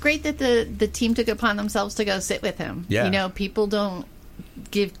it's great that the team took upon themselves to go sit with him. Yeah. People don't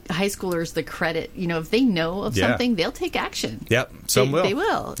give high schoolers the credit. If they know of something, they'll take action. Yep. Some will. They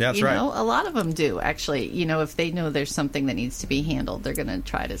will. Yeah, that's right. A lot of them do, actually. If they know there's something that needs to be handled, they're going to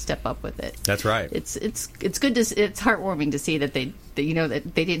try to step up with it. That's right. It's good to it's heartwarming to see that that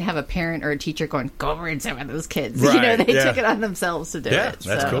they didn't have a parent or a teacher going, go over and sit with those kids. Right. They took it on themselves to do it. Yeah,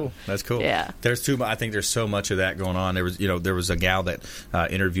 that's cool. That's cool. Yeah. I think there's so much of that going on. There was a gal that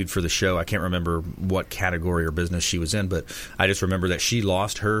interviewed for the show. I can't remember what category or business she was in, but I just remember that she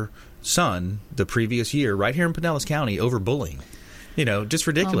lost her son the previous year right here in Pinellas County over bullying. Just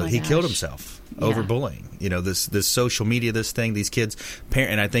ridiculous. He killed himself over bullying. This social media, this thing, these kids,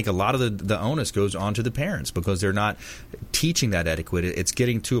 and I think a lot of the onus goes on to the parents because they're not teaching that etiquette. It's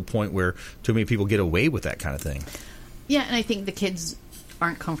getting to a point where too many people get away with that kind of thing. Yeah, and I think the kids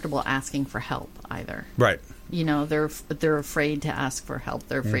aren't comfortable asking for help either. Right. They're afraid to ask for help.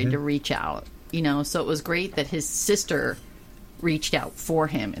 They're afraid to reach out. So it was great that his sister reached out for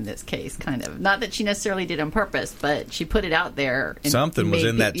him in this case, kind of. Not that she necessarily did on purpose, but she put it out there. And something was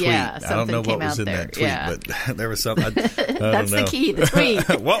in that tweet. Yeah, I don't know what was in that tweet, but there was something. That's don't know. the key, the tweet.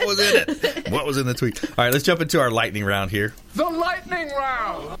 What was in it? What was in the tweet? All right, let's jump into our lightning round here. The lightning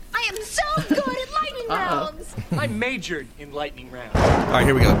round. I am so good at lightning rounds. I majored in lightning rounds. All right,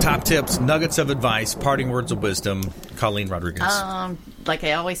 here we go. Top tips, nuggets of advice, parting words of wisdom. Colleen Rodriguez. Like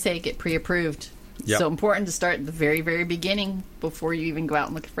I always say, get pre-approved. Yep. So important to start at the very, very beginning before you even go out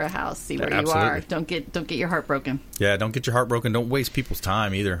and look for a house. See where you are. Don't get your heart broken. Yeah, don't get your heart broken. Don't waste people's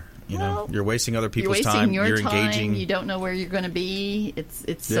time either. You're wasting other people's time. You're engaging. You don't know where you're going to be.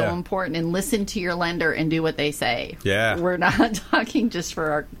 It's so important. And listen to your lender and do what they say. Yeah. We're not talking just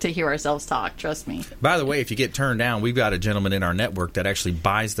to hear ourselves talk. Trust me. By the way, if you get turned down, we've got a gentleman in our network that actually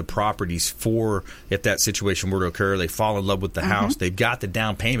buys the properties for if that situation were to occur. They fall in love with the house. They've got the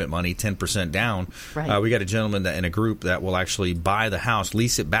down payment money, 10% down. Right. We got a gentleman in a group that will actually buy the house,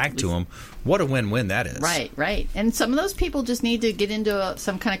 lease it back to him. What a win-win that is. Right. And some of those people just need to get into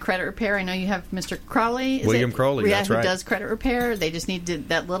some kind of credit repair. I know you have Mr. Crowley. William Crowley, that's right. Who does credit repair. They just need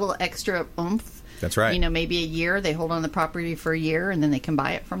that little extra oomph. That's right. Maybe a year. They hold on the property for a year, and then they can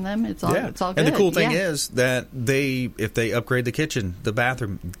buy it from them. It's all good. And the cool thing is that if they upgrade the kitchen, the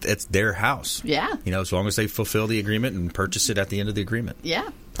bathroom, it's their house. Yeah. As long as they fulfill the agreement and purchase it at the end of the agreement. Yeah.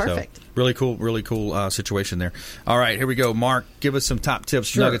 Perfect. So, really cool situation there. All right, here we go. Mark, give us some top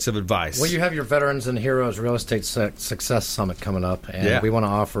tips, nuggets of advice. Well, you have your Veterans and Heroes Real Estate Success Summit coming up, and we want to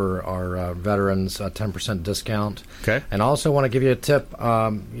offer our veterans a 10% discount. Okay. And I also want to give you a tip.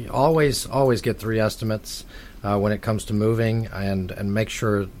 Always get 3 estimates when it comes to moving, and make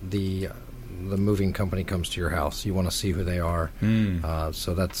sure the the moving company comes to your house. You want to see who they are.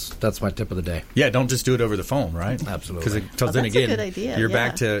 So that's my tip of the day. Yeah, don't just do it over the phone, right? Absolutely. Because then again, a good idea. you're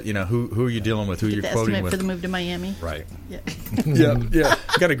back to who are you dealing with, who Get you're the quoting estimate with. for the move to Miami. Right. Yeah. Yeah.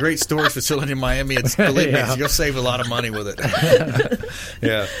 Got a great storage facility in Miami. Believe me, you'll save a lot of money with it.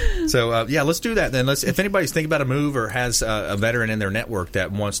 Yeah. So let's do that then. If anybody's thinking about a move or has a veteran in their network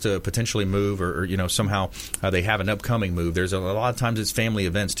that wants to potentially move, or somehow they have an upcoming move. There's a lot of times it's family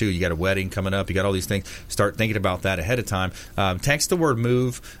events too. You got a wedding coming up. You got all these things. Start thinking about that ahead of time. Text the word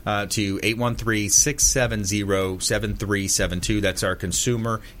move to 813-670-7372. That's our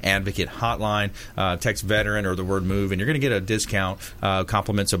consumer advocate hotline. Text veteran or the word move, and you're going to get a discount.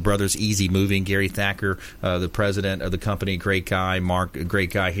 Compliments of Brothers Easy Moving. Gary Thacker, the president of the company, great guy. Mark, a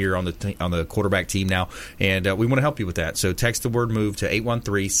great guy here on the quarterback team now, and we want to help you with that. So text the word move to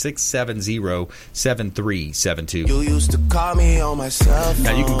 813-670-7372. You used to call me on my cell phone.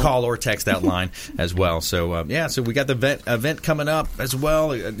 Now you can call or text that line as well. So so we got the event coming up as well.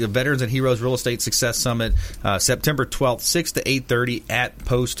 The Veterans and Heroes Real Estate Success Summit, September 12th, 6 to 8:30 at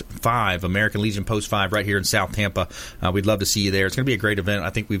Post 5, American Legion Post 5, right here in South Tampa. We'd love to see you there. It's going to be a great event. I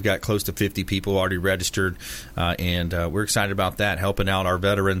think we've got close to 50 people already registered, and we're excited about that, helping out our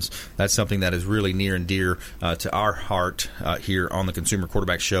veterans. That's something that is really near and dear to our heart here on the Consumer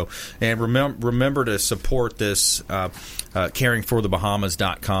Quarterback Show. And remember to support this,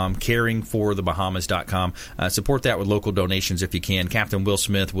 caringforthebahamas.com, caringforthebahamas.com. Support that with local donations if you can. Captain Will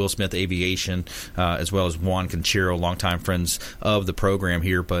Smith Aviation, as well as Juan Conchero, longtime friends of the program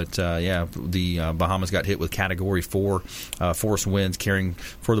here. But, the Bahamas got hit with Category 4 force winds.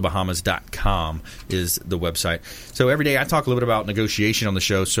 Caringforthebahamas.com is the website. So every day I talk a little bit about negotiation on the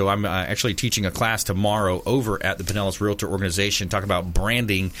show. So I'm actually teaching a class tomorrow over at the Pinellas Realtor Organization, talking about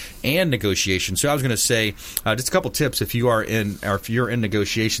branding and negotiation. So I was going to say just a couple tips if you're in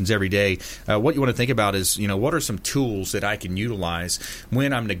negotiations every day. What you want to think about is, what are some tools that I can utilize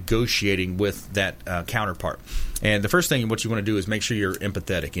when I'm negotiating with that counterpart? And the first thing what you want to do is make sure you're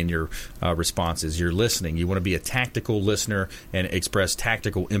empathetic in your responses. You're listening. You want to be a tactical listener and express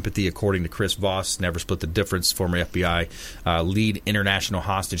tactical empathy, according to Chris Voss, Never Split the Difference, former FBI lead international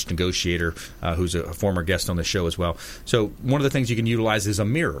hostage negotiator, who's a former guest on the show as well. So one of the things you can utilize is a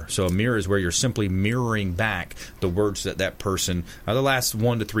mirror. So a mirror is where you're simply mirroring back the words that person, the last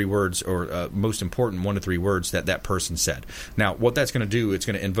 1 to 3 words, or most important 1 to 3 words that person said. Now, what that's going to do, it's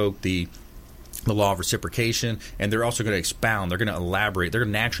going to invoke the law of reciprocation, and they're also going to expound. They're going to elaborate. They're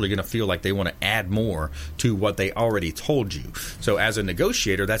naturally going to feel like they want to add more to what they already told you. So as a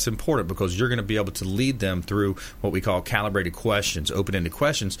negotiator, that's important because you're going to be able to lead them through what we call calibrated questions, open-ended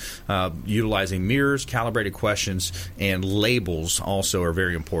questions, utilizing mirrors, calibrated questions, and labels also are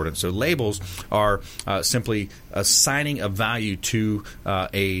very important. So labels are simply assigning a value to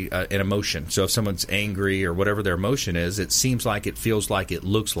an emotion. So if someone's angry or whatever their emotion is, it seems like, it feels like, it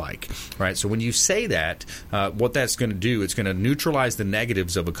looks like, right? So when you say that, what that's going to do, it's going to neutralize the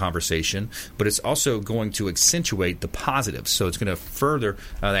negatives of a conversation, but it's also going to accentuate the positives. So it's going to further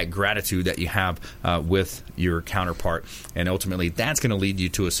that gratitude that you have with your counterpart, and ultimately that's going to lead you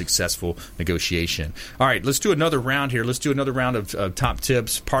to a successful negotiation. All right, let's do another round here. Let's do another round of top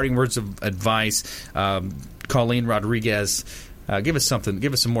tips, parting words of advice. Colleen Rodriguez, give us something.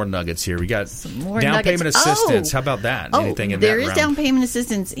 Give us some more nuggets here. We got down payment assistance. How about that? Anything in that round? There is down payment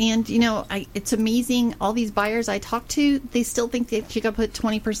assistance, and it's amazing. All these buyers I talk to, they still think that you got to put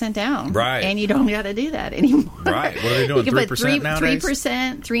 20% down, right? And you don't got to do that anymore, right? What are they doing? 3% nowadays?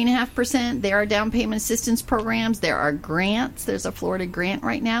 3%, 3.5%. There are down payment assistance programs. There are grants. There's a Florida grant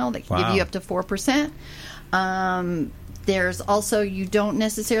right now that can give you up to 4%. There's also, you don't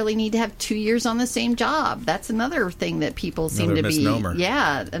necessarily need to have 2 years on the same job. That's another thing that people seem to misnomer.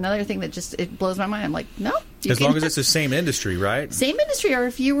 Another thing that just, it blows my mind. I'm like, no. As long as it's the same industry, right? Same industry, or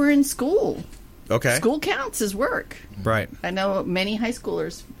if you were in school. Okay. School counts as work. Right. I know many high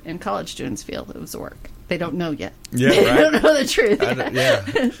schoolers and college students feel it was work. They don't know yet. Yeah, they right. don't know the truth.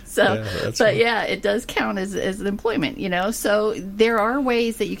 It does count as employment. So there are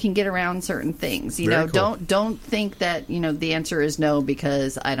ways that you can get around certain things. Cool. Don't think that the answer is no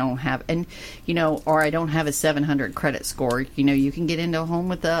because I don't have or I don't have a 700 credit score. You can get into a home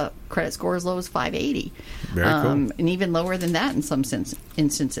with a credit score as low as 580, Very cool. and even lower than that in some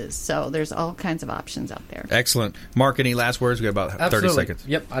instances. So there's all kinds of options out there. Excellent. Mark, any last words? We got about 30 seconds.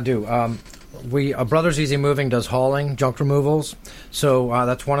 Yep, I do. Brothers Easy Moving does hauling, junk removals. So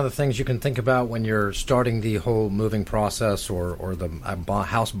that's one of the things you can think about when you're starting the whole moving process or the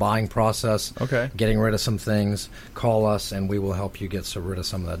house buying process. Okay. Getting rid of some things. Call us, and we will help you get rid of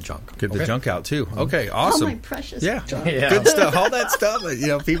some of that junk. Get the junk out, too. Okay, awesome. Oh, my precious junk. Yeah. Good stuff. All that stuff.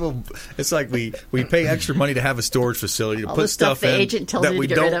 People, it's like we pay extra money to have a storage facility to all put stuff in that we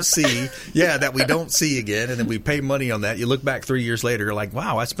don't see. Yeah, that we don't see again, and then we pay money on that. You look back 3 years later, you're like,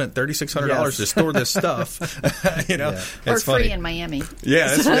 wow, I spent $3,600 to store this stuff. Or it's free funny. in Miami.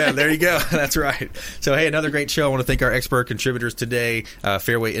 Yeah, there you go. That's right. So, hey, another great show. I want to thank our expert contributors today,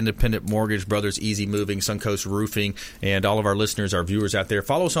 Fairway Independent Mortgage, Brothers Easy Moving, Suncoast Roofing, and all of our listeners, our viewers out there.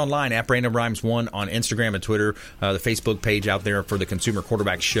 Follow us online at Brandon Rhymes 1 on Instagram and Twitter, the Facebook page out there for the Consumer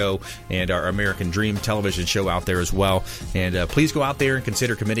Quarterback Show, and our American Dream television show out there as well. And please go out there and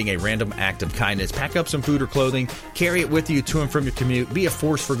consider committing a random act of kindness. Pack up some food or clothing. Carry it with you to and from your commute. Be a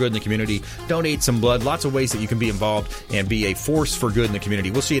force for good in the community. Donate some blood. Lots of ways that you can be involved and be a force for good in the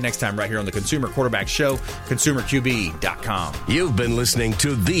community. We'll see you next time right here on the Consumer Quarterback Show, ConsumerQB.com. You've been listening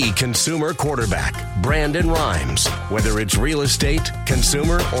to The Consumer Quarterback, Brandon Rhymes. Whether it's real estate,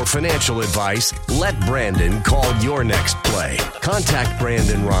 consumer, or financial advice, let Brandon call your next play. Contact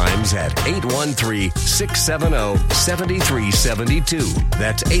Brandon Rhymes at 813-670-7372.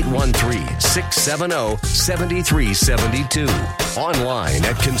 That's 813-670-7372. Online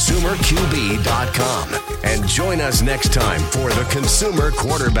at ConsumerQB.com. And join us next time for the Consumer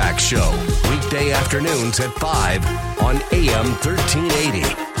Quarterback Show. Weekday afternoons at 5 on AM 1380.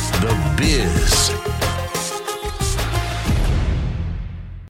 The Biz.